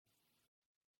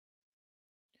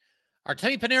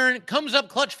Artemi Panarin comes up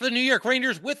clutch for the New York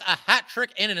Rangers with a hat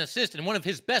trick and an assist in one of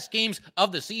his best games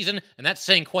of the season, and that's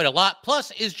saying quite a lot. Plus,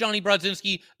 is Johnny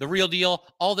Brodzinski the real deal?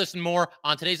 All this and more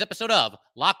on today's episode of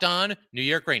Locked On New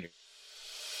York Rangers.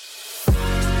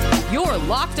 You're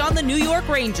Locked On the New York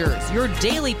Rangers, your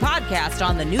daily podcast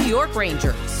on the New York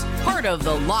Rangers. Part of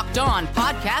the Locked On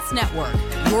Podcast Network,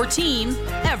 your team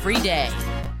every day.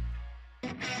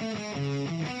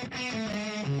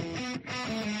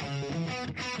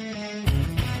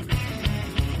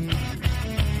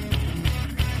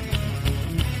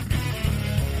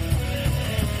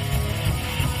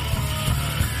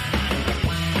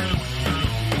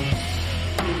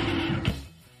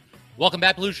 Welcome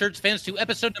back, Blue Shirts fans, to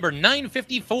episode number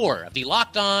 954 of the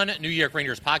Locked On New York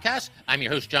Rangers podcast. I'm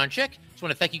your host, John Chick. Just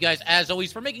want to thank you guys, as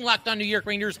always, for making Locked On New York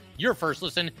Rangers your first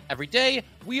listen every day.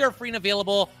 We are free and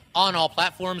available on all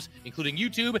platforms, including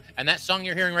YouTube. And that song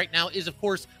you're hearing right now is, of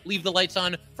course, Leave the Lights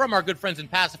On from our good friends in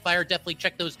Pacifier. Definitely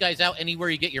check those guys out anywhere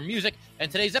you get your music.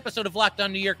 And today's episode of Locked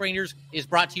On New York Rangers is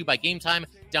brought to you by Game Time.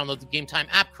 Download the Game Time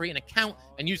app, create an account,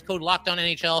 and use code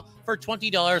LOCKEDONNHL for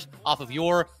 $20 off of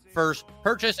your first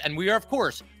purchase. And we are, of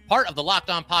course, part of the Locked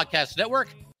On Podcast Network,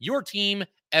 your team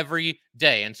every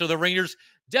day. And so the Rangers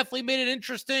definitely made it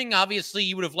interesting. Obviously,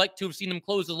 you would have liked to have seen them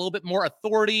close a little bit more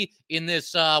authority in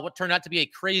this, what turned out to be a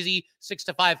crazy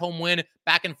 6-5 home win,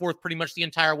 back and forth pretty much the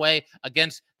entire way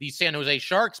against the San Jose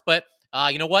Sharks. But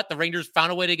you know what? The Rangers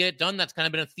found a way to get it done. That's kind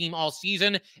of been a theme all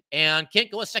season, and can't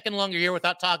go a second longer here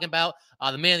without talking about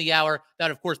the man of the hour. That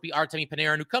would, of course, be Artemi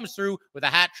Panarin, who comes through with a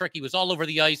hat trick. He was all over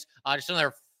the ice. Just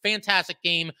another fantastic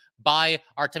game by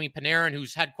Artemi Panarin,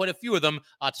 who's had quite a few of them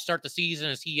to start the season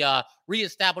as he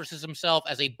reestablishes himself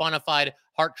as a bona fide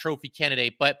Hart Trophy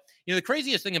candidate. But, you know, the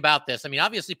craziest thing about this, I mean,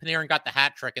 obviously Panarin got the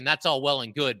hat trick, and that's all well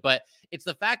and good, but it's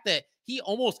the fact that he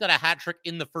almost got a hat trick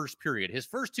in the first period. His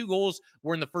first two goals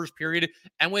were in the first period,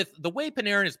 and with the way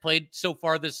Panarin has played so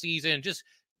far this season, just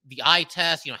the eye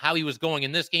test, you know, how he was going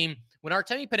in this game, when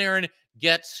Artemi Panarin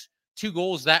gets two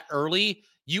goals that early,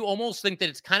 you almost think that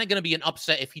it's kind of going to be an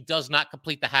upset if he does not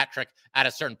complete the hat trick at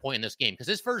a certain point in this game. Because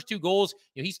his first two goals,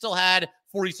 you know, he still had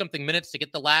 40-something minutes to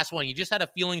get the last one. You just had a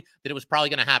feeling that it was probably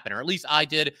going to happen, or at least I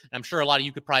did. And I'm sure a lot of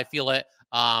you could probably feel it,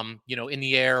 you know, in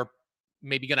the air,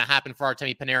 maybe going to happen for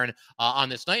Artemi Panarin on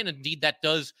this night. And indeed, that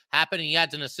does happen. And he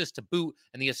adds an assist to boot.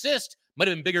 And the assist might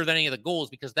have been bigger than any of the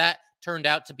goals, because that turned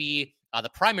out to be the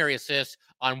primary assist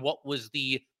on what was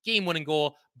the game-winning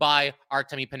goal by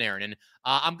Artemi Panarin. And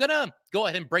I'm going to go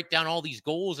ahead and break down all these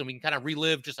goals, and we can kind of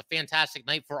relive just a fantastic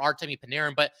night for Artemi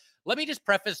Panarin. But let me just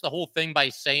preface the whole thing by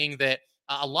saying that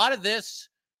a lot of this,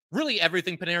 really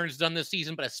everything Panarin's done this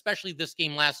season, but especially this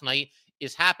game last night,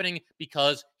 is happening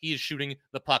because he is shooting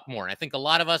the puck more. And I think a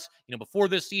lot of us, you know, before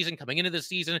this season, coming into this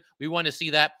season, we wanted to see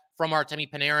that from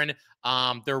Artemi Panarin.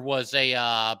 There was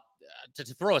a, to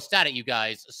throw a stat at you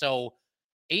guys. So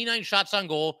 89 shots on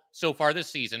goal so far this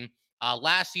season.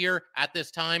 Last year at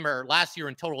this time, or last year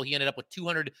in total, he ended up with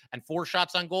 204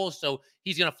 shots on goal. So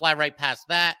he's going to fly right past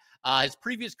that. His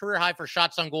previous career high for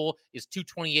shots on goal is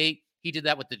 228. He did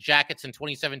that with the Jackets in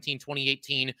 2017,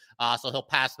 2018. So he'll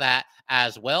pass that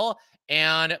as well.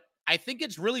 And I think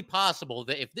it's really possible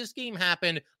that if this game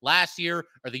happened last year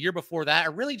or the year before that,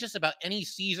 or really just about any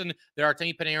season that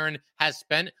Artemi Panarin has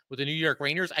spent with the New York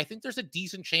Rangers, I think there's a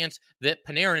decent chance that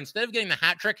Panarin, instead of getting the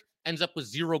hat trick, ends up with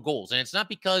 0 goals. And it's not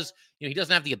because, you know, he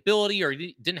doesn't have the ability, or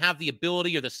he didn't have the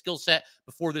ability or the skill set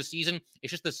before this season. It's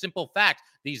just the simple fact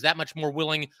that he's that much more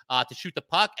willing to shoot the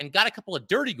puck, and got a couple of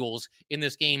dirty goals in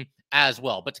this game as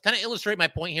well. But to kind of illustrate my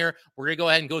point here, we're going to go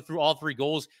ahead and go through all 3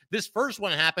 goals. This first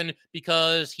one happened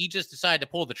because he just decided to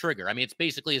pull the trigger. I mean, it's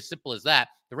basically as simple as that.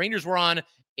 The Rangers were on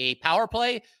a power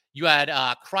play. You had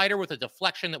Kreider with a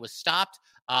deflection that was stopped.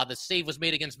 The save was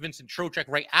made against Vincent Trocheck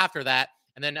right after that.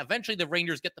 And then eventually the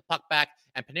Rangers get the puck back,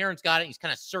 and Panarin's got it. He's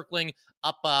kind of circling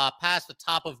up past the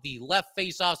top of the left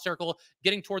faceoff circle,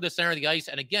 getting toward the center of the ice.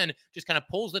 And again, just kind of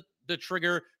pulls the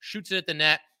trigger, shoots it at the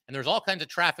net. And there's all kinds of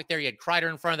traffic there. You had Kreider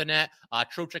in front of the net.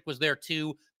 Trocheck was there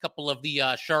too. A couple of the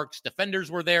Sharks defenders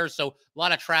were there. So a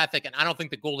lot of traffic. And I don't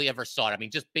think the goalie ever saw it. I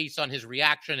mean, just based on his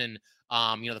reaction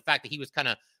and, you know, the fact that he was kind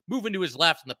of moving to his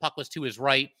left and the puck was to his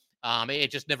right,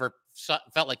 it just never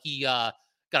felt like he got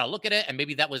a look at it. And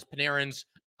maybe that was Panarin's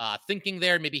thinking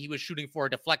there. Maybe he was shooting for a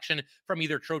deflection from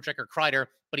either Trocheck or Kreider.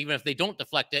 But even if they don't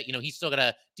deflect it, you know, he's still got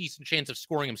a decent chance of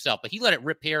scoring himself. But he let it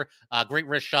rip here. Great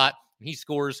wrist shot. He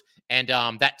scores, and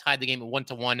that tied the game at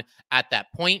 1-1 at that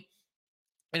point.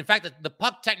 In fact, the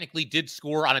puck technically did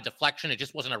score on a deflection. It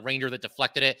just wasn't a Ranger that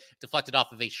deflected it. Deflected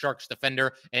off of a Sharks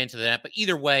defender and into the net. But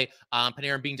either way,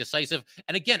 Panarin being decisive.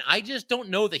 And again, I just don't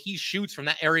know that he shoots from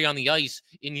that area on the ice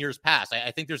in years past.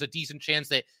 I think there's a decent chance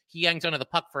that he hangs onto the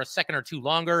puck for a second or two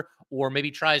longer, or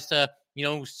maybe tries to,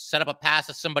 set up a pass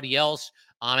to somebody else.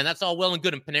 And that's all well and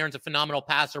good. And Panarin's a phenomenal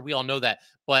passer. We all know that.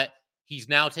 But he's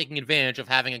now taking advantage of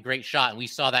having a great shot, and we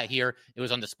saw that here. It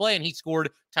was on display, and he scored,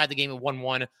 tied the game at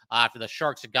 1-1 after the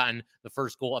Sharks had gotten the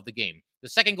first goal of the game. The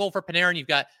second goal for Panarin, you've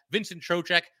got Vincent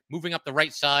Trocheck moving up the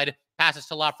right side, passes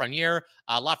to Lafreniere.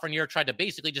 Lafreniere tried to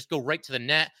basically just go right to the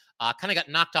net, kind of got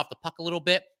knocked off the puck a little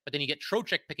bit, but then you get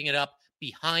Trocheck picking it up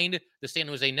behind the San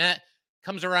Jose net,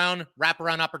 comes around,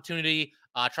 wraparound opportunity,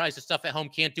 tries to stuff at home,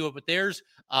 can't do it, but there's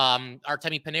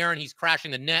Artemi Panarin. He's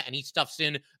crashing the net, and he stuffs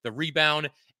in the rebound.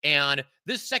 And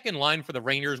this second line for the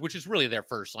Rangers, which is really their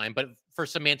first line, but for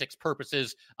semantics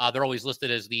purposes, they're always listed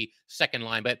as the second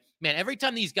line. But man, every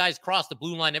time these guys cross the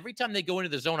blue line, every time they go into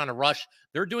the zone on a rush,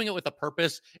 they're doing it with a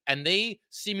purpose, and they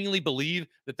seemingly believe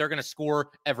that they're going to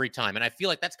score every time. And I feel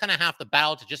like that's kind of half the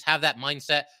battle, to just have that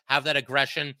mindset, have that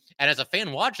aggression. And as a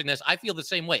fan watching this, I feel the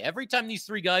same way. Every time these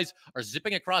three guys are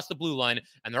zipping across the blue line,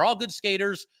 and they're all good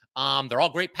skaters, they're all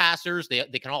great passers, they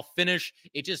can all finish.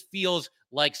 It just feels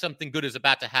like something good is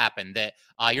about to happen, that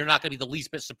you're not going to be the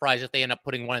least bit surprised if they end up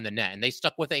putting one in the net. And they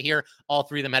stuck with it here. All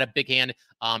three of them had a big hand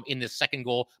in this second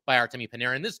goal by Artemi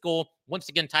Panarin. This goal, once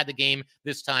again, tied the game,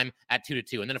 this time at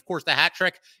 2-2. And then, of course, the hat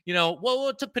trick.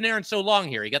 What took Panarin so long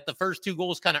here? He got the first two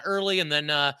goals kind of early, and then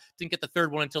didn't get the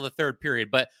third one until the third period.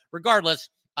 But regardless,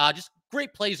 just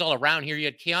great plays all around here. You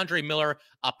had K'Andre Miller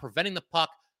preventing the puck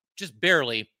just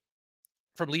barely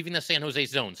from leaving the San Jose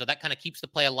zone. So that kind of keeps the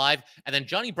play alive. And then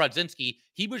Johnny Brodzinski,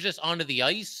 he was just onto the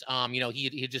ice.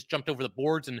 He had just jumped over the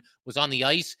boards and was on the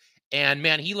ice. And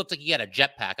man, he looked like he had a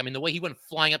jetpack. I mean, the way he went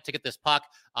flying up to get this puck,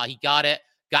 he got it,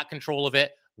 got control of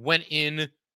it, went in,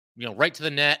 right to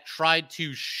the net, tried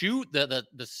to shoot.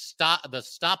 The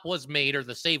stop was made, or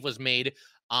the save was made.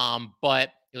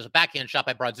 But it was a backhand shot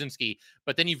by Brodzinski.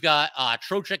 But then you've got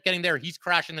Trocheck getting there. He's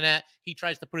crashing the net. He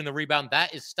tries to put in the rebound.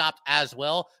 That is stopped as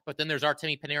well. But then there's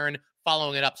Artemi Panarin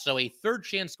following it up. So a third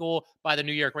chance goal by the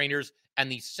New York Rangers, and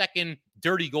the second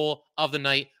dirty goal of the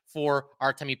night for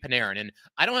Artemi Panarin. And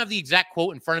I don't have the exact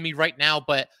quote in front of me right now,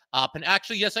 but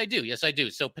actually, yes, I do. Yes, I do.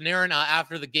 So Panarin,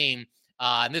 after the game,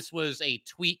 and this was a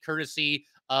tweet courtesy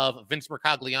of Vince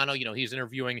Mercogliano. He was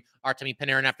interviewing Artemi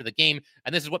Panarin after the game,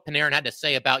 and this is what Panarin had to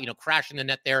say about, crashing the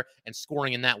net there and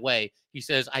scoring in that way. He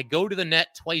says, "I go to the net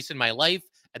twice in my life,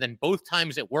 and then both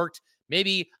times it worked.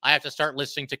 Maybe I have to start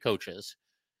listening to coaches."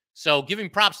 So giving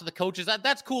props to the coaches,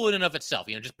 that's cool in and of itself.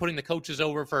 Just putting the coaches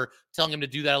over for telling him to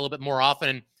do that a little bit more often.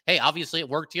 And hey, obviously it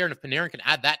worked here. And if Panarin can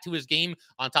add that to his game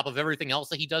on top of everything else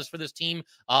that he does for this team,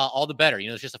 all the better.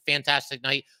 It's just a fantastic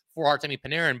night for Artemi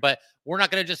Panarin. But we're not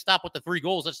going to just stop with the 3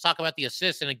 goals. Let's talk about the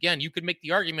assists. And again, you could make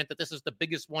the argument that this is the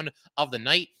biggest one of the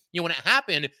night. When it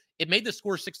happened, it made the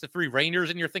score 6-3 Rangers,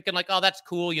 and you're thinking like, oh, that's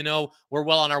cool. We're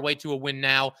well on our way to a win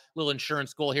now. Little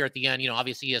insurance goal here at the end.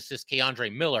 Obviously he assists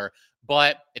K'Andre Miller,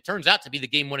 but it turns out to be the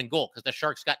game-winning goal because the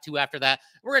Sharks got 2 after that.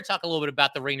 We're going to talk a little bit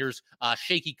about the Rangers'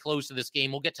 shaky close to this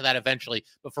game. We'll get to that eventually.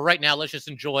 But for right now, let's just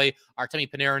enjoy Artemi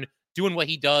Panarin doing what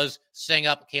he does, setting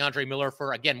up K'Andre Miller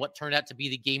for, again, what turned out to be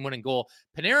the game-winning goal.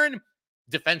 Panarin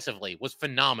defensively was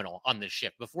phenomenal on this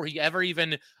shift. Before he ever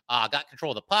even got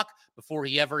control of the puck, before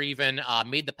he ever even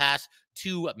made the pass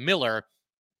to Miller,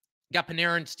 got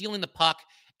Panarin stealing the puck,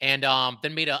 and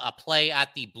then made a play at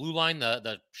the blue line,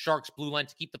 the Sharks blue line,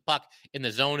 to keep the puck in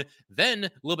the zone. Then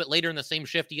a little bit later in the same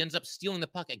shift, he ends up stealing the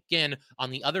puck again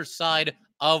on the other side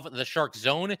of the Sharks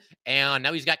zone, and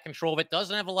now he's got control of it.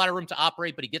 Doesn't have a lot of room to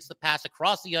operate, but he gets the pass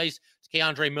across the ice to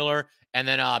K'Andre Miller, and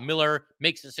then Miller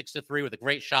makes it 6-3 with a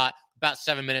great shot. About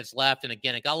 7 minutes left. And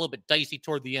again, it got a little bit dicey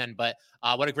toward the end, but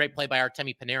what a great play by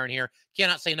Artemi Panarin here.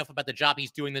 Cannot say enough about the job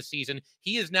he's doing this season.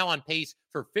 He is now on pace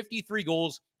for 53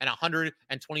 goals and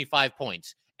 125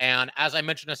 points. And as I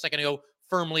mentioned a second ago,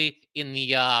 firmly in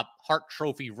the Hart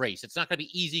Trophy race. It's not going to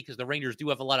be easy because the Rangers do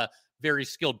have a lot of very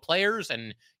skilled players,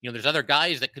 and there's other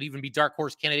guys that could even be dark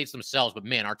horse candidates themselves. But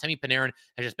man, Artemi Panarin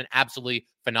has just been absolutely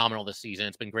phenomenal this season.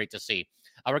 It's been great to see.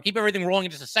 We're going to keep everything rolling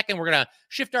in just a second. We're going to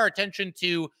shift our attention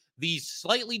to these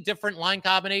slightly different line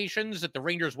combinations that the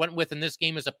Rangers went with in this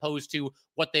game as opposed to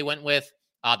what they went with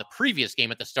the previous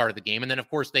game at the start of the game. And then, of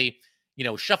course, they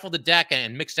shuffled the deck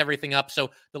and mixed everything up. So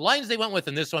the lines they went with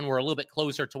in this one were a little bit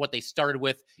closer to what they started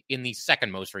with in the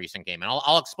second most recent game. And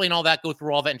I'll explain all that, go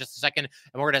through all that in just a second.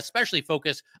 And we're going to especially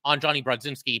focus on Johnny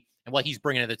Brodzinski and what he's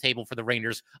bringing to the table for the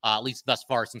Rangers, at least thus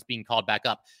far since being called back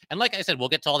up. And like I said, we'll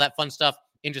get to all that fun stuff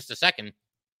in just a second.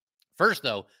 First,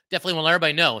 though, definitely want to let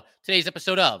everybody know today's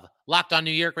episode of Locked On New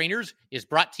York Rangers is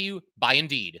brought to you by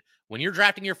Indeed. When you're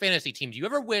drafting your fantasy team, do you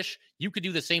ever wish you could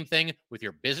do the same thing with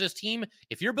your business team?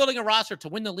 If you're building a roster to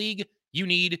win the league, you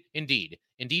need Indeed.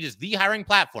 Indeed is the hiring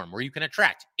platform where you can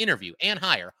attract, interview, and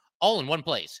hire all in one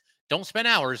place. Don't spend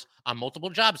hours on multiple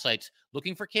job sites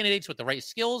looking for candidates with the right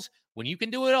skills when you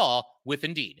can do it all with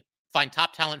Indeed. Find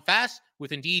top talent fast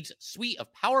with Indeed's suite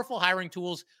of powerful hiring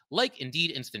tools like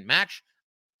Indeed Instant Match,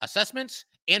 assessments,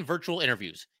 and virtual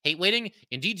interviews. Hate waiting?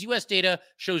 Indeed's U.S. data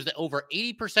shows that over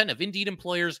 80% of Indeed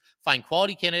employers find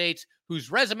quality candidates whose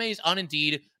resumes on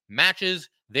Indeed matches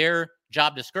their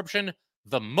job description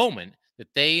the moment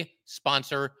that they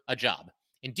sponsor a job.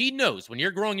 Indeed knows when you're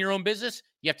growing your own business,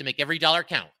 you have to make every dollar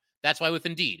count. That's why with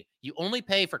Indeed, you only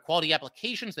pay for quality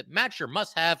applications that match your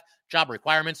must-have job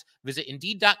requirements. Visit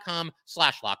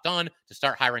Indeed.com/lockedon to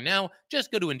start hiring now.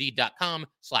 Just go to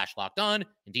Indeed.com/lockedon,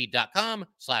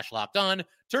 Indeed.com/lockedon.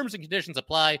 Terms and conditions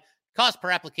apply. Cost per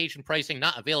application pricing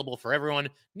not available for everyone.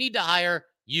 Need to hire?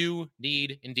 You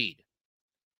need Indeed.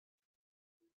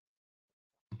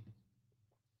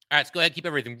 All right, let's go ahead and keep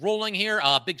everything rolling here.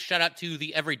 Big shout out to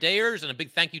the everydayers and a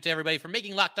big thank you to everybody for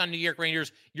making Locked On New York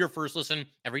Rangers your first listen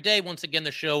every day. Once again,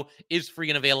 the show is free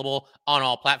and available on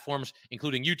all platforms,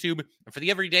 including YouTube. And for the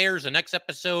everydayers, the next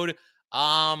episode,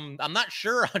 I'm not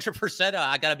sure 100%.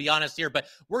 I got to be honest here, but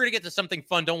we're going to get to something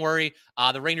fun. Don't worry.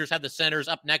 The Rangers have the Senators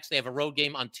up next. They have a road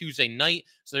game on Tuesday night,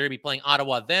 so they're going to be playing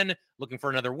Ottawa then, looking for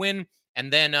another win.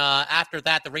 And then after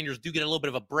that, the Rangers do get a little bit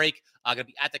of a break. Going to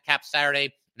be at the Cap Saturday,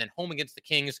 and then home against the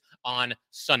Kings on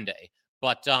Sunday.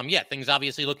 But, yeah, things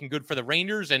obviously looking good for the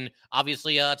Rangers, and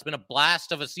obviously it's been a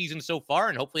blast of a season so far,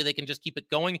 and hopefully they can just keep it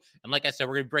going. And like I said,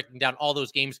 we're going to be breaking down all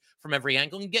those games from every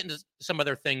angle and get into some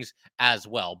other things as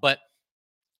well. But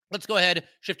let's go ahead,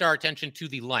 shift our attention to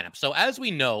the lineup. So as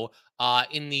we know,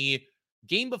 in the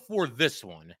game before this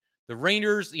one, the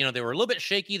Rangers, they were a little bit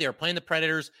shaky. They were playing the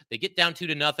Predators. They get down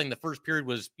 2-0. The first period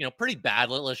was, pretty bad.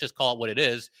 Let's just call it what it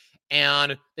is.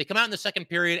 And they come out in the second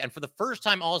period, and for the first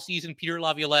time all season, Peter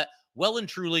Laviolette well and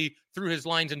truly threw his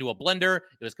lines into a blender.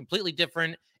 It was completely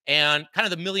different. And kind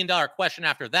of the million-dollar question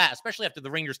after that, especially after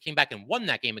the Rangers came back and won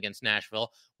that game against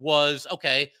Nashville, was,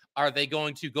 okay, are they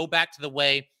going to go back to the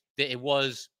way that it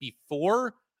was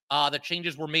before the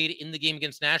changes were made in the game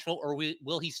against Nashville, or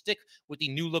will he stick with the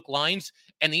new look lines?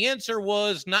 And the answer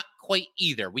was not quite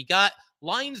either. We got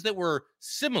lines that were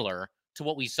similar to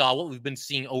what we've been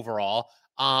seeing overall,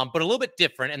 but a little bit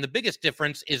different. And the biggest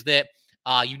difference is that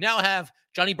you now have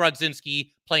Johnny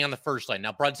Brodzinski playing on the first line.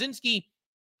 Now, Brodzinski,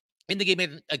 in the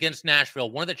game against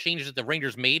Nashville, one of the changes that the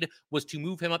Rangers made was to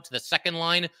move him up to the second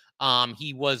line.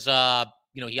 He was,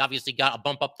 he obviously got a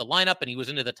bump up the lineup and he was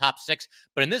into the top six.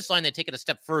 But in this line, they take it a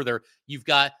step further. You've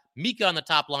got Mika on the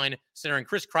top line, centering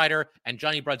Chris Kreider, and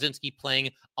Johnny Brodzinski playing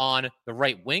on the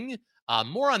right wing.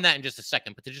 More on that in just a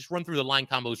second, but to just run through the line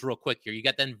combos real quick here. You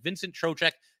got then Vincent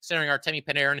Trocheck centering Artemi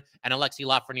Panarin and Alexis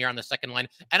Lafreniere on the second line.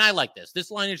 And I like this. This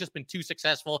line has just been too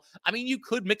successful. I mean, you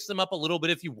could mix them up a little bit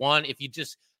if you want, if you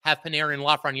just have Panarin and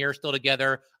Lafreniere still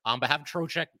together, but have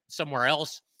Trocheck somewhere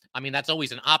else. I mean, that's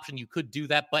always an option. You could do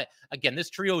that. But again, this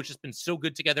trio has just been so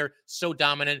good together, so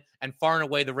dominant, and far and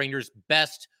away the Rangers'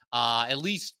 best, at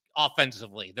least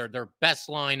offensively. Their best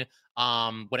line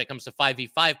when it comes to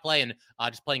 5v5 play and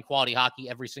just playing quality hockey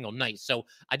every single night. So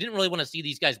I didn't really want to see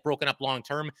these guys broken up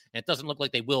long-term, and it doesn't look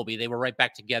like they will be. They were right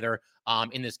back together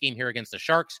in this game here against the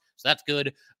Sharks, so that's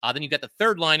good. Then you got the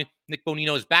third line. Nick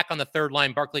Bonino is back on the third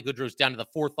line. Barclay Goodrow's down to the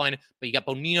fourth line, but you got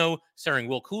Bonino centering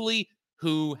Will Cooley,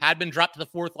 who had been dropped to the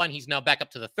fourth line. He's now back up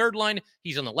to the third line.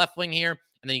 He's on the left wing here.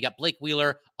 And then you got Blake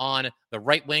Wheeler on the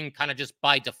right wing, kind of just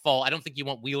by default. I don't think you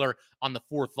want Wheeler on the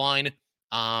fourth line.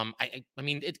 I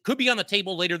mean, it could be on the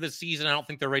table later this season. I don't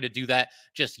think they're ready to do that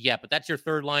just yet, but that's your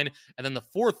third line. And then the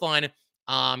fourth line,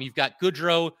 you've got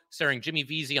Goodrow starring Jimmy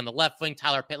Vesey on the left wing,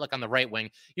 Tyler Pitlick on the right wing.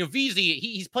 Vesey,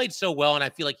 he's played so well, and I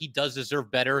feel like he does deserve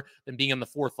better than being on the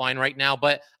fourth line right now.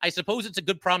 But I suppose it's a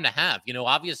good problem to have.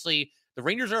 Obviously, the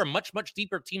Rangers are a much, much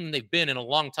deeper team than they've been in a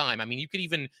long time. I mean, you could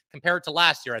even compare it to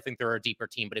last year. I think they're a deeper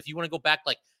team. But if you want to go back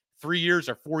like 3 years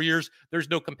or 4 years, there's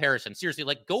no comparison. Seriously,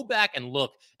 go back and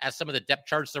look at some of the depth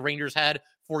charts the Rangers had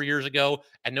 4 years ago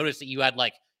and notice that you had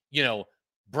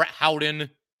Brett Howden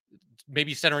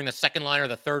maybe centering the second line or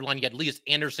the third line. You had Elias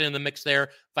Anderson in the mix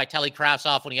there. Vitaly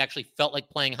Kravtsov, when he actually felt like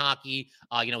playing hockey,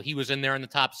 he was in there in the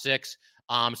top six.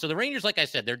 So the Rangers, like I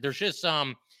said, there's just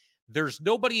there's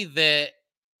nobody that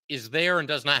is there and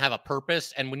does not have a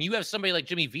purpose. And when you have somebody like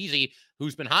Jimmy Vesey,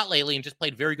 who's been hot lately and just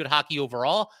played very good hockey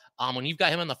overall, when you've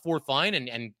got him on the fourth line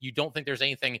and you don't think there's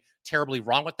anything terribly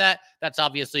wrong with that, that's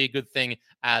obviously a good thing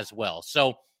as well.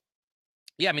 So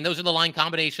Yeah, I mean, those are the line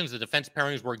combinations. The defense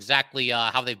pairings were exactly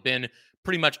how they've been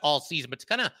pretty much all season. But to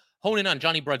kind of hone in on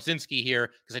Johnny Brodzinski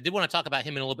here, because I did want to talk about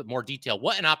him in a little bit more detail.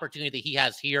 What an opportunity that he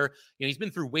has here. He's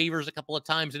been through waivers a couple of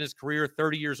times in his career,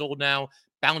 30 years old now,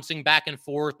 bouncing back and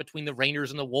forth between the Rangers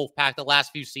and the Wolfpack the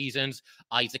last few seasons.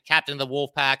 He's the captain of the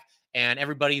Wolfpack, and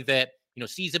everybody that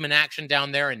sees him in action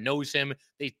down there and knows him,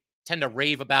 they tend to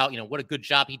rave about, what a good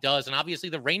job he does. And obviously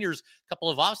the Rangers a couple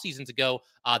of off seasons ago,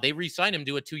 they re-signed him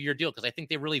to a 2-year deal because I think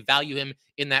they really value him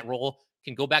in that role.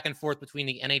 Can go back and forth between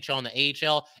the NHL and the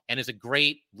AHL and is a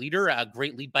great leader, a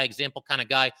great lead by example kind of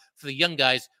guy for the young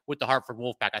guys with the Hartford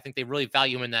Wolfpack. I think they really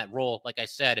value him in that role, like I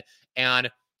said. And,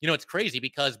 it's crazy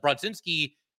because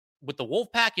Brodzinski with the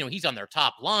Wolfpack, he's on their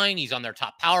top line. He's on their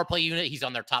top power play unit. He's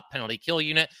on their top penalty kill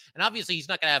unit. And obviously he's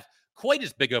not going to have quite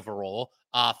as big of a role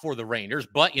for the Rangers.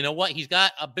 But you know what? He's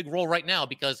got a big role right now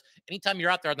because anytime you're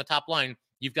out there on the top line,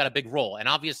 you've got a big role. And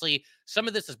obviously some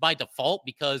of this is by default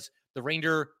because the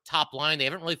Ranger top line, they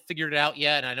haven't really figured it out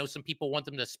yet. And I know some people want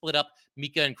them to split up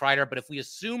Mika and Kreider, but if we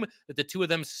assume that the two of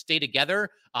them stay together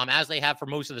as they have for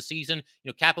most of the season,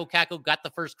 Capo Caco got the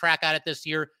first crack at it this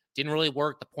year. Didn't really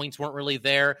work. The points weren't really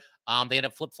there. They ended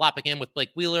up flip-flopping him with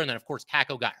Blake Wheeler. And then, of course,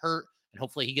 Caco got hurt. And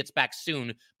hopefully he gets back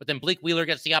soon. But then Blake Wheeler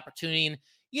gets the opportunity. And,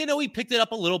 he picked it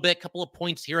up a little bit, a couple of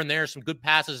points here and there, some good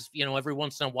passes, every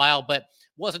once in a while, but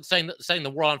wasn't setting the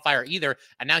world on fire either.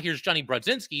 And now here's Johnny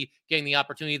Brodzinski getting the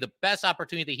opportunity, the best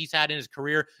opportunity that he's had in his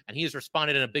career. And he has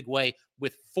responded in a big way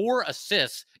with 4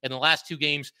 assists in the last 2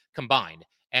 games combined.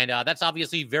 And that's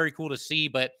obviously very cool to see.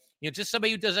 But, just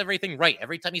somebody who does everything right.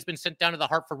 Every time he's been sent down to the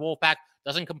Hartford Wolfpack,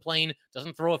 doesn't complain,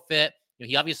 doesn't throw a fit.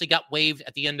 He obviously got waived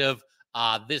at the end of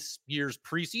this year's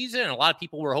preseason. And a lot of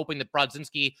people were hoping that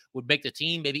Brodzinski would make the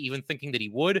team, maybe even thinking that he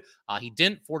would. He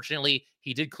didn't. Fortunately,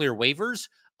 he did clear waivers.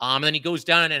 And then he goes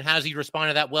down and has he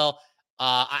responded that well?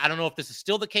 I don't know if this is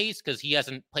still the case because he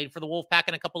hasn't played for the Wolfpack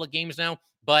in a couple of games now.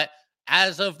 But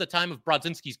as of the time of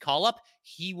Brodzinski's call-up,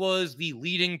 he was the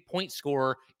leading point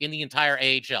scorer in the entire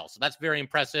AHL. So that's very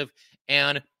impressive.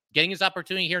 And getting his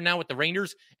opportunity here now with the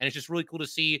Rangers, and it's just really cool to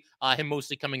see him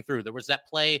mostly coming through. There was that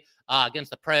play against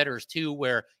the Predators, too,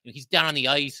 where he's down on the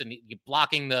ice and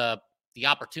blocking the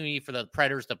opportunity for the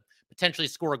Predators to potentially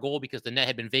score a goal because the net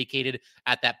had been vacated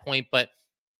at that point. But,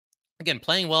 again,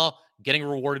 playing well, getting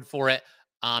rewarded for it.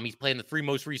 He's played in the 3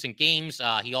 most recent games.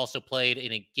 He also played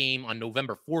in a game on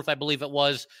November 4th, I believe it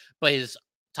was. But his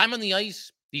time on the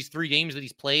ice, these 3 games that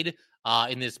he's played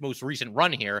in this most recent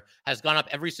run here, has gone up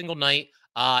every single night.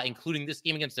 Including this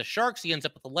game against the Sharks. He ends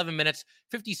up with 11 minutes,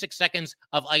 56 seconds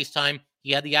of ice time.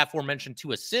 He had the aforementioned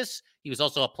 2 assists. He was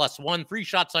also a +1, 3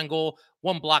 shots on goal,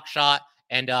 1 block shot,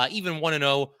 and even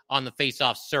 1-0 on the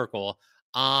faceoff circle.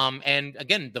 And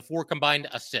again, the 4 combined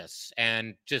assists,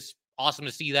 and just awesome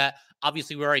to see that.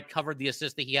 Obviously, we already covered the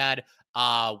assist that he had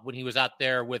when he was out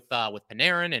there with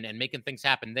Panarin and making things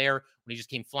happen there when he just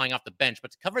came flying off the bench.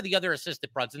 But to cover the other assist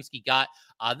that Brodzinski got,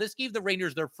 this gave the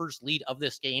Rangers their first lead of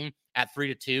this game at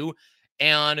 3-2.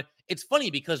 And it's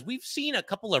funny because we've seen a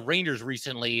couple of Rangers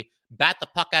recently bat the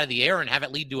puck out of the air and have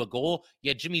it lead to a goal. You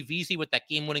had Jimmy Vesey with that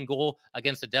game-winning goal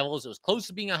against the Devils. It was close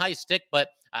to being a high stick, but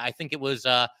I think it was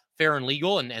fair and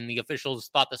legal, and the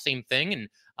officials thought the same thing.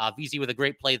 And Vesey with a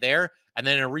great play there. And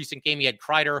then in a recent game, he had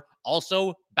Kreider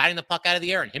also batting the puck out of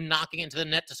the air and him knocking it into the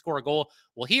net to score a goal.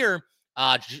 Well, here,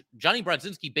 Johnny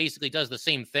Brodzinski basically does the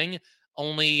same thing,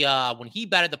 only when he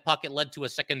batted the puck, it led to a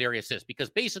secondary assist. Because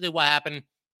basically what happened,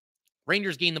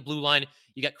 Rangers gained the blue line.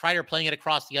 You got Kreider playing it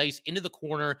across the ice into the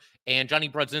corner, and Johnny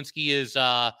Brodzinski is,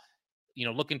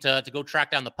 looking to go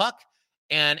track down the puck.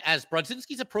 And as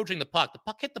Brodzinski's approaching the puck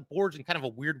hit the boards in kind of a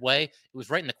weird way. It was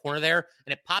right in the corner there,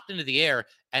 and it popped into the air.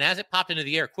 And as it popped into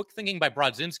the air, quick thinking by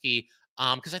Brodzinski,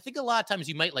 because I think a lot of times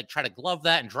you might try to glove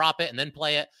that and drop it and then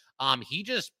play it. He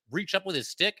just reached up with his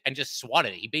stick and just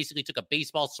swatted it. He basically took a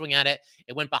baseball swing at it.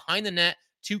 It went behind the net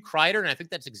to Kreider, and I think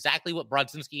that's exactly what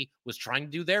Brodzinski was trying to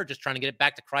do there, just trying to get it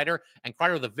back to Kreider. And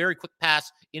Kreider with a very quick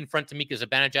pass in front to Mika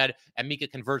Zibanejad, and Mika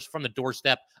converts from the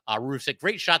doorstep. Rufsick,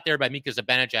 great shot there by Mika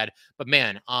Zibanejad. But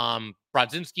man,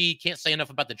 Brodzinski, can't say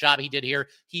enough about the job he did here.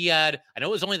 He had, I know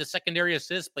it was only the secondary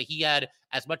assist, but he had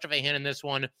as much of a hand in this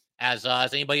one as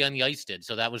anybody on the ice did.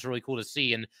 So that was really cool to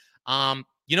see. And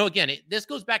again, this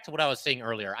goes back to what I was saying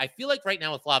earlier. I feel like right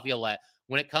now with Laviolette,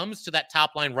 when it comes to that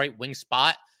top line right wing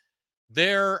spot,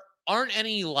 there aren't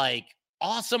any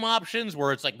awesome options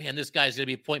where it's man, this guy's going to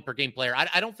be a point per game player.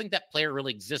 I don't think that player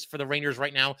really exists for the Rangers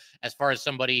right now as far as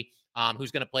somebody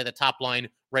who's going to play the top line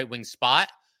right wing spot.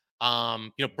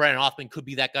 Brandon Hoffman could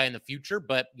be that guy in the future,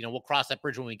 but we'll cross that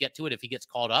bridge when we get to it if he gets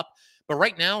called up. But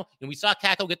right now, we saw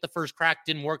Kako get the first crack,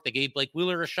 didn't work. They gave Blake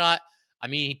Wheeler a shot. I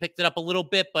mean, he picked it up a little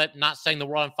bit, but not setting the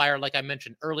world on fire like I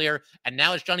mentioned earlier. And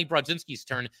now it's Johnny Brodzinski's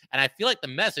turn. And I feel like the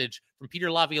message from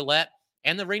Peter Laviolette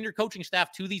and the Ranger coaching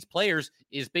staff to these players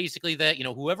is basically that,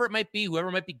 whoever it might be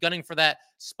gunning for that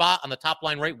spot on the top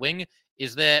line right wing,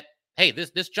 is that, hey,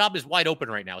 this job is wide open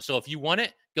right now. So if you want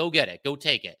it, go get it, go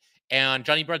take it. And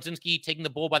Johnny Brodzinski taking the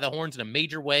bull by the horns in a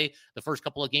major way the first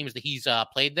couple of games that he's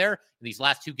played there. In these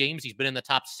last 2 games, he's been in the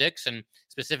top 6, and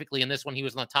specifically in this one, he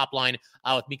was on the top line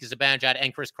with Mika Zibanejad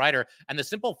and Chris Kreider. And the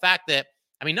simple fact that,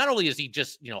 I mean, not only is he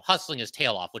just, hustling his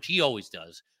tail off, which he always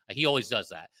does. He always does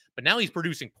that. But now he's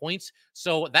producing points.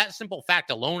 So that simple fact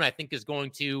alone, I think, is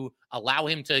going to allow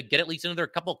him to get at least another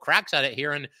couple cracks at it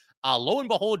here. And lo and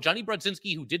behold, Johnny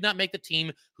Brodzinski, who did not make the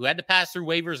team, who had to pass through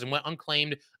waivers and went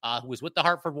unclaimed, who was with the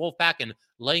Hartford Wolfpack and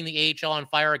laying the AHL on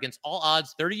fire against all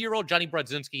odds, 30-year-old Johnny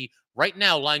Brodzinski right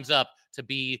now lines up to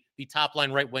be the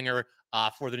top-line right winger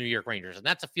for the New York Rangers. And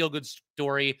that's a feel-good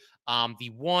story.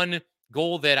 The one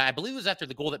goal that I believe was after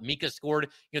the goal that Mika scored,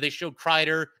 they showed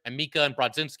Kreider and Mika and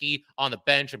Brodzinski on the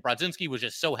bench, and Brodzinski was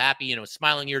just so happy,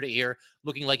 smiling ear to ear,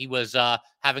 looking like he was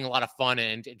having a lot of fun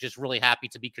and just really happy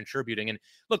to be contributing. And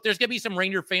look, there's going to be some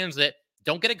Ranger fans that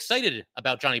don't get excited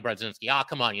about Johnny Brodzinski.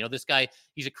 Come on, this guy,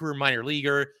 he's a career minor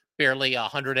leaguer, barely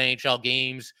 100 NHL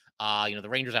games. The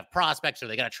Rangers have prospects, or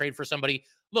they got to trade for somebody.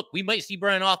 Look, we might see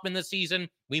Brian Hoffman this season.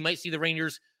 We might see the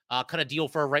Rangers cut a deal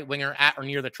for a right winger at or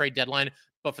near the trade deadline.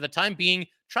 But for the time being,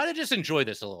 try to just enjoy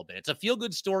this a little bit. It's a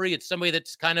feel-good story. It's somebody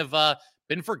that's kind of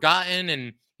been forgotten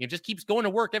and just keeps going to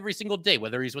work every single day,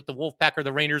 whether he's with the Wolfpack or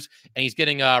the Rangers, and he's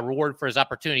getting a reward for his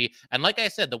opportunity. And like I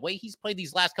said, the way he's played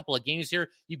these last couple of games here,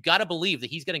 you've got to believe that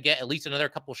he's going to get at least another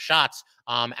couple shots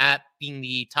at being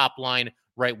the top-line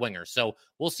right winger. So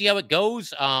we'll see how it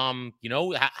goes.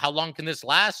 How long can this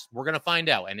last? We're going to find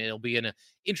out, and it'll be an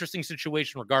interesting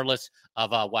situation regardless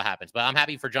of what happens. But I'm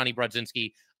happy for Johnny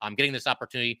Brodzinski getting this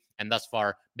opportunity and thus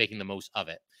far making the most of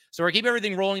it. So we're going to keep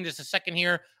everything rolling in just a second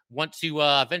here. Want to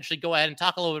eventually go ahead and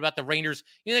talk a little bit about the Rangers.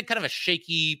 Kind of a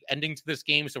shaky ending to this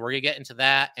game, so we're going to get into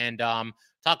that and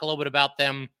talk a little bit about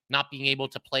them not being able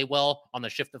to play well on the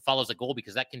shift that follows a goal,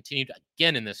 because that continued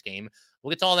again in this game.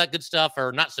 We'll get to all that good stuff,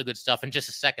 or not so good stuff, in just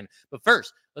a second. But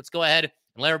first, let's go ahead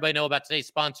and let everybody know about today's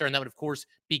sponsor, and that would, of course,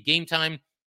 be Game Time.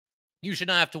 You should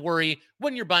not have to worry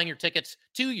when you're buying your tickets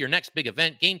to your next big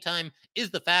event. Game Time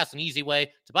is the fast and easy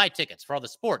way to buy tickets for all the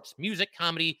sports, music,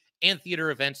 comedy, and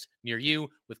theater events near you,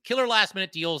 with killer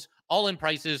last-minute deals, all-in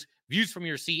prices, views from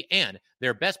your seat, and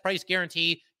their best price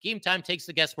guarantee. Game Time takes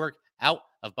the guesswork out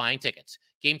of buying tickets.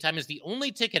 Game Time is the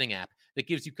only ticketing app that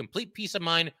gives you complete peace of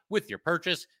mind with your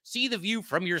purchase. See the view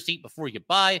from your seat before you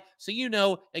buy, so you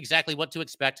know exactly what to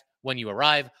expect when you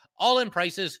arrive. All-in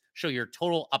prices show your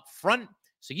total up front,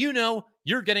 so you know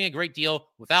you're getting a great deal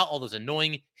without all those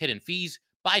annoying hidden fees.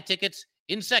 Buy tickets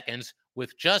in seconds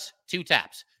with just 2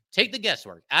 taps. Take the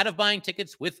guesswork out of buying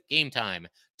tickets with Game Time.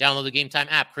 Download the Game Time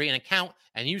app, create an account,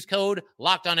 and use code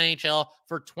LOCKEDONNHL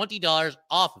for $20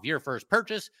 off of your first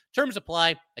purchase. Terms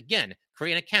apply. Again,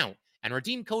 create an account and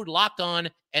redeem code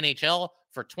LOCKEDONNHL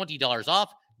for $20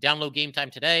 off. Download Game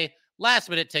Time today.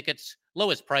 Last-minute tickets,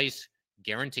 lowest price,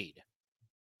 guaranteed.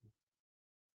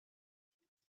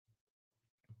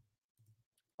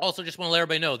 Also, just want to let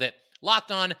everybody know that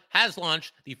Locked On has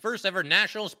launched the first ever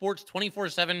national sports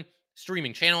 24/7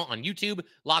 streaming channel on YouTube.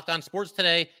 Locked On Sports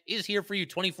Today is here for you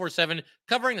 24/7,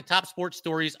 covering the top sports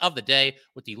stories of the day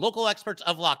with the local experts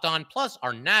of Locked On, plus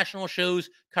our national shows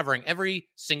covering every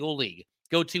single league.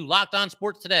 Go to Locked On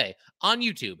Sports Today on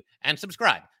YouTube and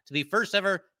subscribe to the first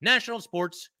ever national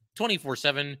sports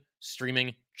 24/7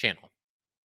 streaming channel.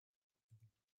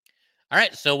 All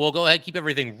right, so we'll go ahead and keep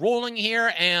everything rolling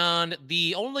here. And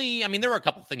there were a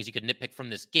couple things you could nitpick from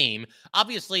this game.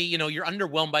 Obviously, you're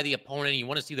underwhelmed by the opponent. You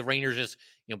want to see the Rangers just,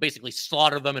 basically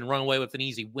slaughter them and run away with an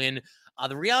easy win.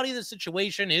 The reality of the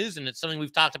situation is, and it's something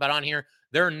we've talked about on here,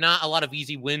 there are not a lot of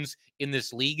easy wins in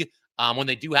this league. When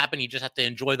they do happen, you just have to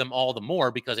enjoy them all the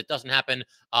more, because it doesn't happen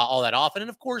all that often.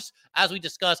 And of course, as we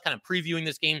discussed, kind of previewing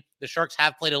this game, the Sharks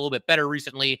have played a little bit better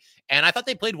recently, and I thought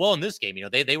they played well in this game.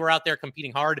 They were out there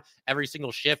competing hard every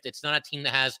single shift. It's not a team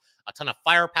that has a ton of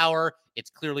firepower. It's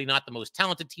clearly not the most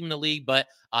talented team in the league, but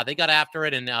they got after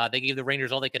it, and they gave the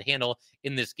Rangers all they could handle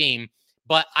in this game.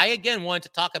 But I, again, wanted to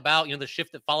talk about, the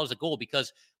shift that follows a goal,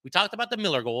 because we talked about the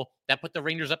Miller goal that put the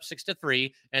Rangers up 6-3,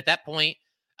 and at that point,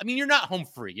 you're not home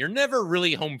free. You're never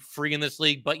really home free in this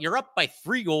league, but you're up by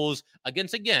 3 goals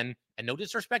against, again, and no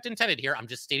disrespect intended here, I'm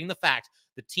just stating the fact,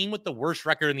 the team with the worst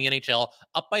record in the NHL,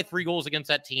 up by 3 goals against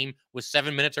that team with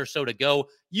 7 minutes or so to go.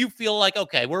 You feel like,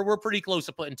 okay, we're pretty close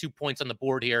to putting 2 points on the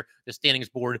board here, the standings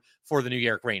board for the New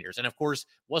York Rangers. And of course,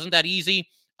 wasn't that easy.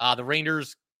 The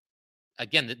Rangers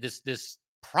again, this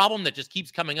problem that just keeps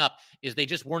coming up is they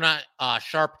just were not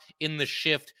sharp in the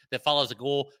shift that follows a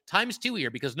goal times 2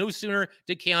 here, because no sooner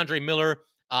did Keandre Miller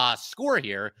score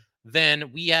here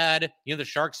than we had, the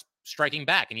Sharks striking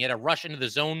back, and he had a rush into the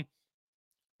zone.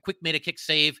 Quick made a kick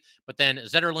save, but then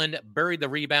Zetterlund buried the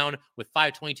rebound with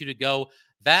 5:22 to go.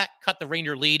 That cut the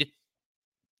Ranger lead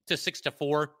to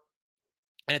 6-4.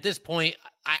 And at this point,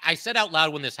 I said out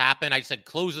loud when this happened, I said,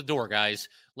 close the door, guys.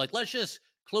 Like, let's just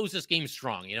close this game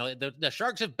strong. The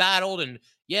Sharks have battled, and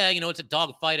yeah, it's a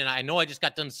dogfight. And I know I just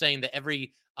got done saying that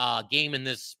every game in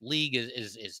this league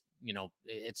is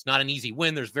it's not an easy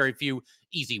win. There's very few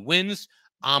easy wins.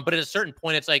 But at a certain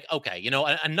point, it's like, okay,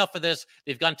 enough of this.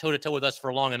 They've gone toe to toe with us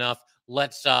for long enough.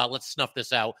 Let's snuff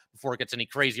this out before it gets any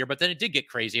crazier. But then it did get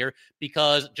crazier,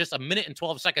 because just a minute and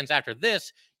 12 seconds after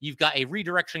this, you've got a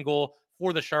redirection goal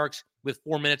for the Sharks with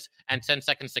 4 minutes and 10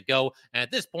 seconds to go. And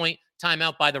at this point,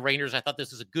 timeout by the Rangers. I thought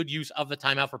this is a good use of the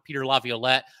timeout for Peter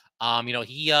Laviolette.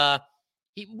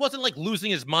 He wasn't like losing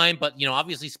his mind, but,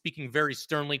 obviously speaking very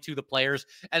sternly to the players.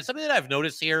 And something that I've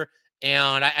noticed here,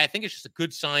 and I think it's just a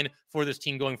good sign for this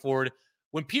team going forward,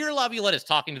 when Peter Laviolette is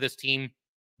talking to this team,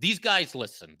 these guys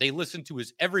listen. They listen to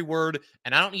his every word,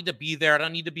 and I don't need to be there. I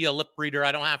don't need to be a lip reader.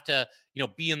 I don't have to,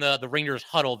 be in the Rangers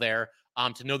huddle there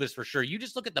to know this for sure. You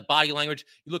just look at the body language.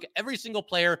 You look at every single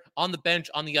player on the bench,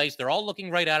 on the ice. They're all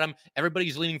looking right at him.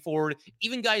 Everybody's leaning forward.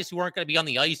 Even guys who aren't going to be on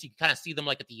the ice, you can kind of see them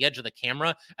like at the edge of the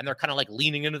camera, and they're kind of like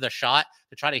leaning into the shot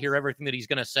to try to hear everything that he's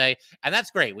going to say. And that's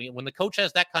great. When the coach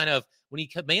has that kind of, when he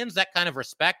commands that kind of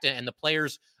respect, and the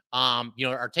players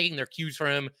are taking their cues from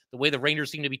him, the way the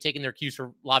Rangers seem to be taking their cues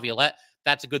from Laviolette,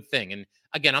 that's a good thing. And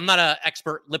again, I'm not an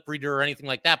expert lip reader or anything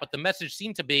like that, but the message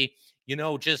seemed to be,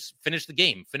 just finish the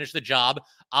game, finish the job.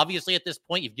 Obviously, at this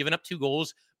point, you've given up 2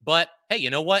 goals, but hey, you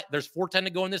know what? There's 4:10 to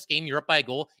go in this game. You're up by a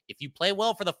goal. If you play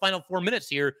well for the final 4 minutes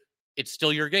here, it's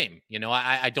still your game.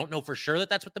 I don't know for sure that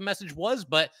that's what the message was,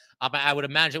 but I would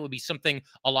imagine it would be something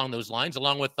along those lines,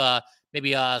 along with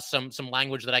maybe some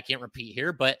language that I can't repeat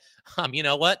here. But you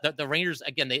know what? The Rangers,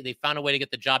 again, they found a way to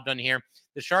get the job done here.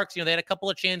 The Sharks, they had a couple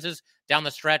of chances down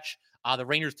the stretch. The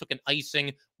Rangers took an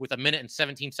icing with 1 minute and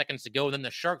 17 seconds to go. And then the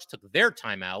Sharks took their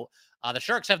timeout. The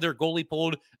Sharks have their goalie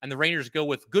pulled, and the Rangers go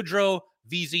with Goodrow,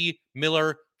 Vesey,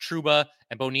 Miller, Trouba,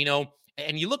 and Bonino.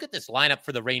 And you look at this lineup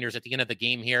for the Rangers at the end of the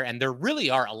game here, and there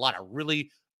really are a lot of really,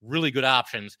 really good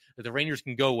options that the Rangers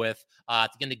can go with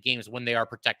at the end of games when they are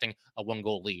protecting a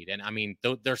 1-goal lead. And I mean,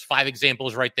 there's 5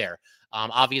 examples right there.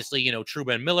 Obviously,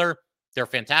 Trouba and Miller, they're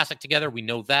fantastic together. We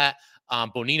know that.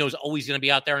 Bonino's always going to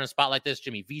be out there in a spot like this.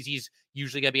 Jimmy Vesey's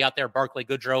usually going to be out there. Barclay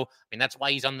Goodrow. I mean, that's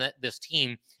why he's on this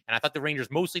team. And I thought the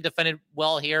Rangers mostly defended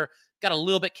well here. Got a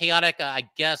little bit chaotic, I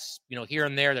guess, here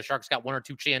and there. The Sharks got 1 or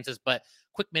 2 chances, but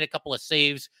Quick made a couple of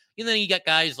saves. And then you got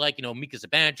guys like, Mika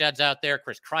Zibanejad's out there.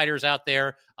 Chris Kreider's out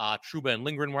there. Trouba and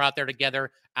Lindgren were out there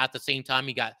together at the same time.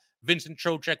 You got Vincent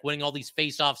Trocheck winning all these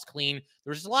faceoffs clean.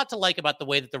 There's a lot to like about the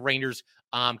way that the Rangers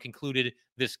concluded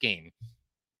this game.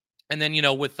 And then,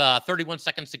 with 31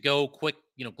 seconds to go, Quick,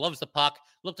 gloves the puck.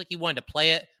 Looked like he wanted to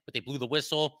play it, but they blew the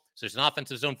whistle. So there's an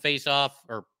offensive zone faceoff,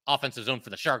 or offensive zone for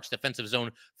the Sharks, defensive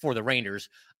zone for the Rangers.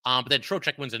 But then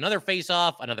Trocheck wins another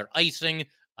faceoff, another icing,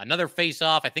 another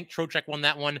faceoff. I think Trocheck won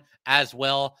that one as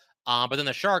well. But then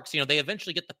the Sharks, they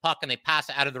eventually get the puck and they pass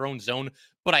it out of their own zone.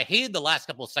 But I hated the last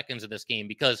couple of seconds of this game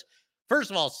because, first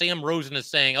of all, Sam Rosen is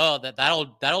saying, "Oh,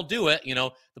 that'll do it."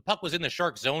 The puck was in the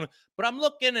Shark zone, but I'm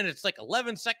looking and it's like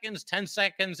 11 seconds, 10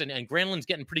 seconds, and Granlund's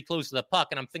getting pretty close to the puck,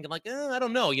 and I'm thinking like, I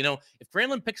don't know. If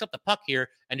Granlund picks up the puck here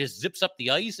and just zips up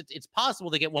the ice, it's possible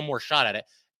to get one more shot at it,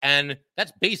 and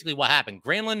that's basically what happened.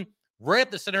 Granlund right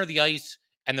up the center of the ice,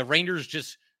 and the Rangers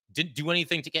just didn't do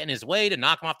anything to get in his way to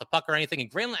knock him off the puck or anything. And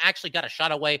Granlund actually got a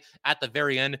shot away at the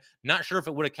very end. Not sure if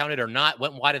it would have counted or not.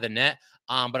 Went wide of the net.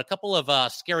 But a couple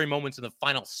of scary moments in the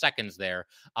final seconds there.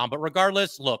 But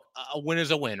regardless, look, a win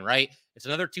is a win, right? It's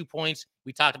another 2 points.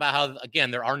 We talked about how,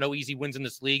 again, there are no easy wins in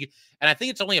this league. And I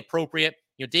think it's only appropriate.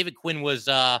 David Quinn was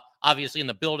obviously in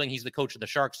the building. He's the coach of the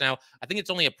Sharks now. I think it's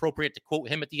only appropriate to quote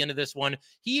him at the end of this one.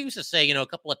 He used to say, a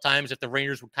couple of times if the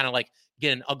Rangers would kind of like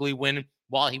get an ugly win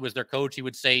while he was their coach, he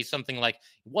would say something like,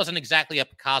 it wasn't exactly a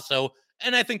Picasso.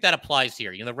 And I think that applies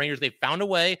here. The Rangers, they found a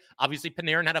way. Obviously,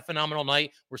 Panarin had a phenomenal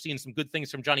night. We're seeing some good things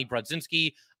from Johnny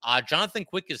Brodzinski. Jonathan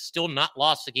Quick has still not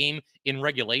lost a game in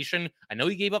regulation. I know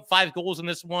he gave up 5 goals in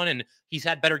this one, and he's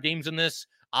had better games in this,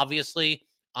 obviously.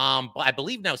 But I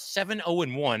believe now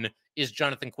 7-0-1 is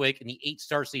Jonathan Quick in the 8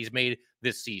 starts that he's made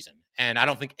this season. And I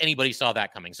don't think anybody saw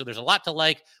that coming. So there's a lot to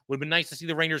like. Would have been nice to see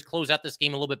the Rangers close out this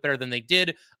game a little bit better than they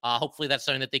did. Hopefully that's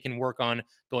something that they can work on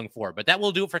going forward. But that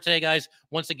will do it for today, guys.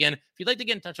 Once again, if you'd like to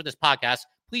get in touch with this podcast,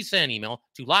 please send an email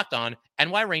to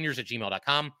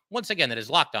lockedonnyrangers@gmail.com. Once again, that is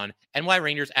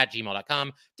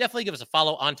lockedonnyrangers@gmail.com. Definitely give us a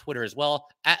follow on Twitter as well,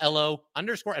 at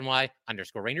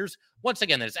LO_NY_Rangers. Once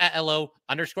again, that is at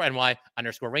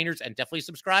LO_NY_Rangers. And definitely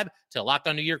subscribe to Locked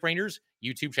On New York Rangers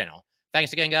YouTube channel.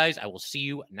 Thanks again, guys. I will see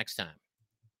you next time.